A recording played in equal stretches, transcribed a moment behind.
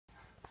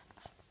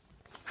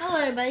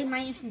everybody,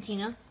 my name's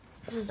Tina.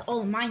 This is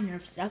all of my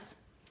Nerf stuff.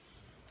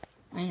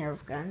 My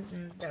Nerf guns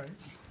and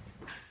darts.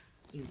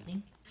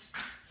 Everything.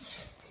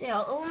 So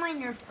yeah, all my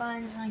Nerf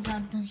guns, I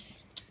got the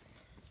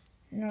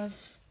Nerf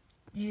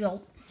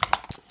Jolt.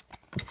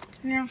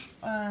 Nerf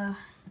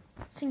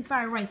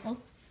Fire Rifle.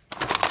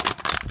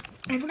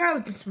 I forgot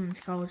what this one's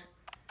called.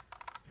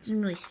 It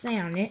doesn't really say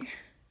on it.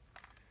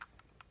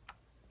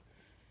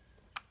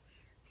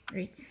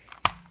 Right.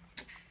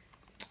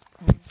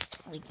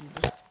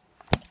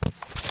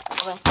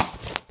 Okay.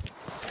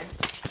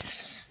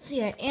 So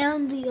yeah,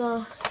 and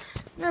the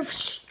Nerf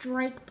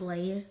Strike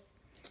Blade.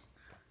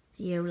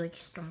 Yeah, like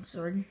strong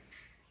sword.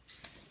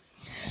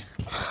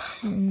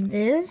 And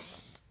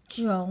this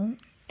Joe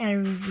I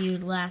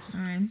reviewed last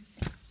time.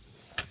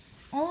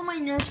 All of my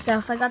Nerf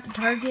stuff, I got the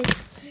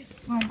targets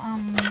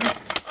from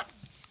this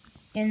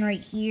and right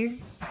here.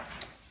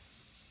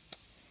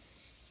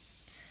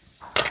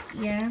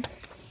 Yeah.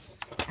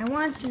 I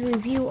wanted to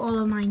review all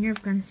of my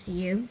Nerf guns to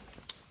you.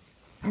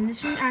 And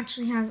this one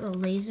actually has a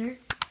laser.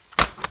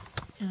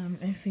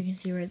 If you can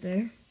see right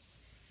there.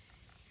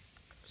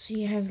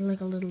 See, it has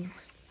like a little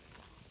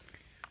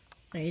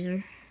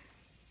laser.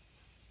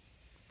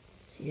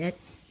 See that?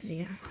 See,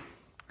 yeah.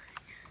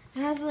 It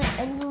has like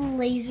a little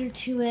laser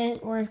to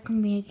it, or it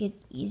can make it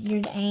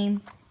easier to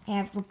aim. I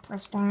have to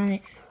press down on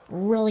it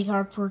really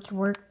hard for it to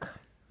work.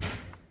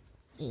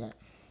 See that?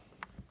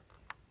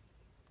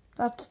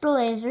 That's the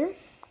laser.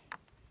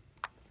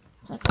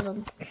 It's like a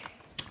little.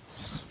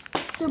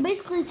 So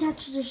basically, it's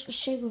actually the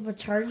shape of a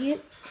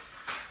target.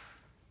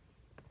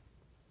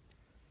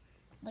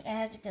 Like, I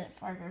had to get it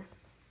farther.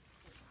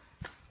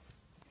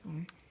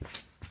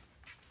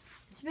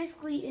 It's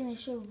basically in the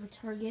shape of a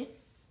target.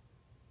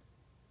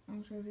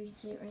 I'm sure if you can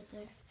see it right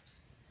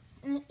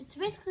there. It's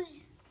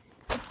basically,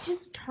 it's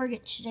just a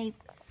target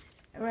shape,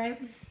 alright?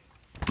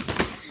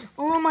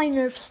 All of my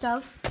Nerf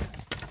stuff,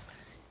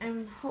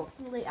 and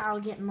hopefully I'll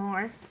get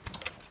more.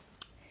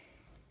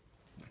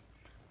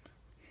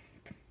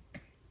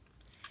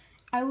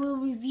 I will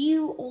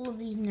review all of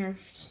these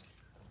Nerf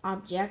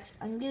objects.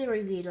 I'm going to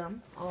review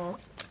them all.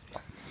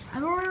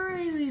 I've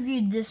already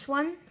reviewed this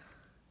one.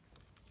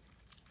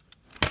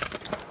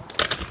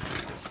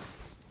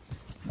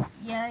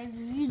 Yeah, I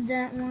reviewed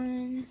that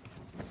one.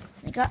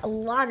 I got a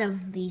lot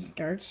of these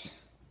darts.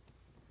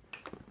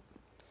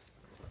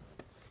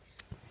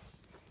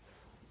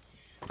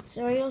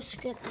 So I also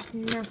got this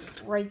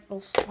Nerf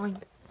rifle Slime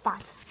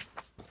 5.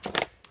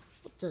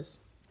 What's this?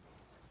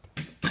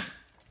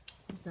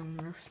 It's a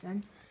Nerf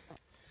gun.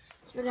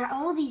 So we got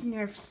all these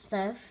Nerf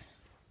stuff.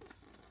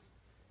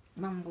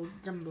 Mumble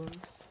jumble.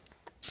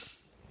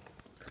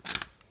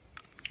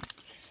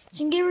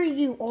 So I'm gonna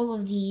review all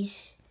of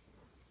these.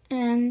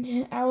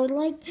 And I would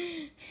like,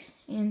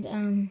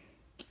 and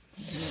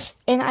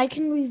I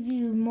can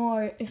review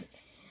more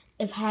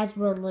if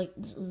Hasbro like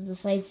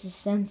decides to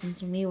send them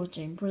to me, which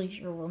I'm pretty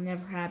sure will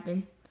never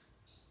happen.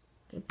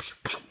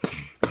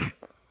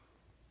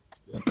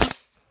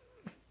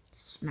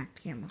 Smack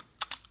the camera.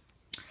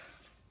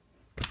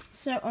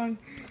 So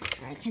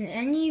can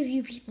any of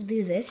you people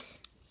do this?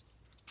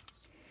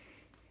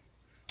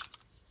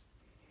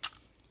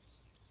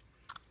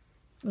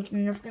 With the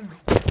Nerf gun?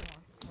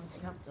 Once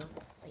I have to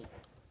say.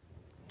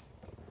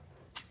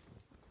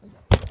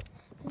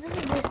 So this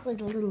is basically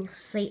the little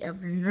sight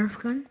of the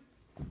Nerf gun.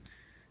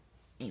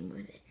 Aim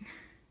with it.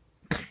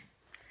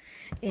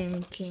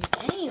 And can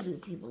any of you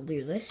people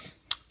do this?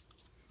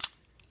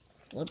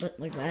 Flip it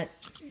like that.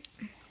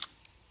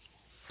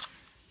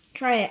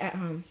 Try it at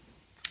home.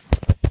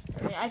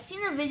 I've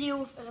seen a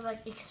video of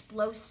like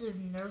explosive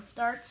Nerf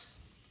darts.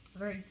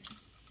 I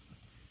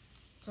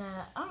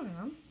don't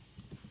know.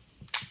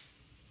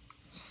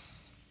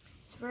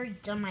 It's a very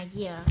dumb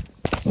idea.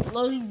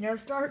 Exploding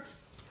Nerf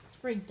darts? It's a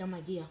very dumb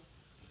idea.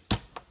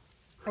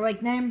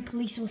 Alright, then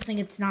police will think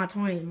it's not a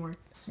toy anymore.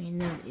 So you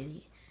know,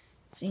 idiot.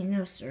 So you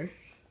know, sir.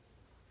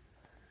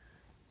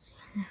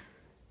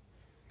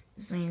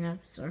 So you know,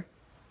 sir.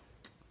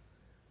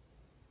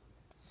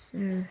 So,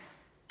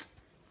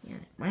 yeah,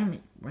 why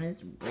is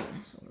the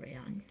brightness already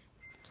on?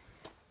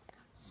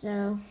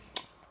 So,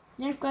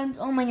 Nerf guns,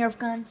 all my Nerf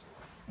guns,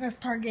 Nerf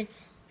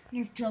targets,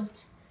 Nerf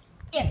jolts,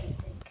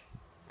 everything.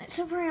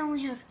 So far I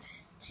only have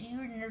 2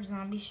 Nerf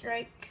Zombie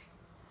Strike,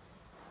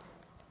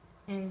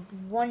 and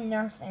 1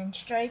 Nerf End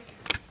Strike,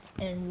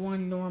 and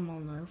 1 normal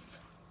Nerf.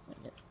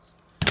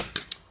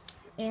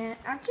 And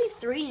actually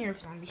 3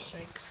 Nerf Zombie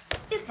Strikes,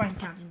 if I'm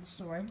counting the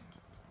sword.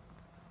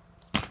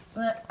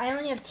 But I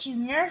only have 2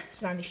 Nerf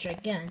Zombie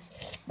Strike guns.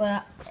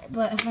 But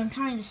if I'm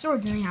counting the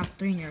swords, then I have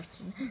 3 Nerf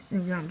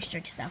Zombie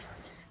Strike stuff.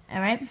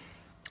 Alright?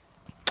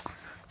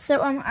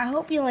 So I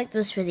hope you liked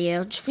this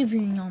video. Just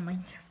reviewing all my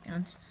Nerf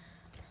guns.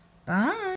 Bye!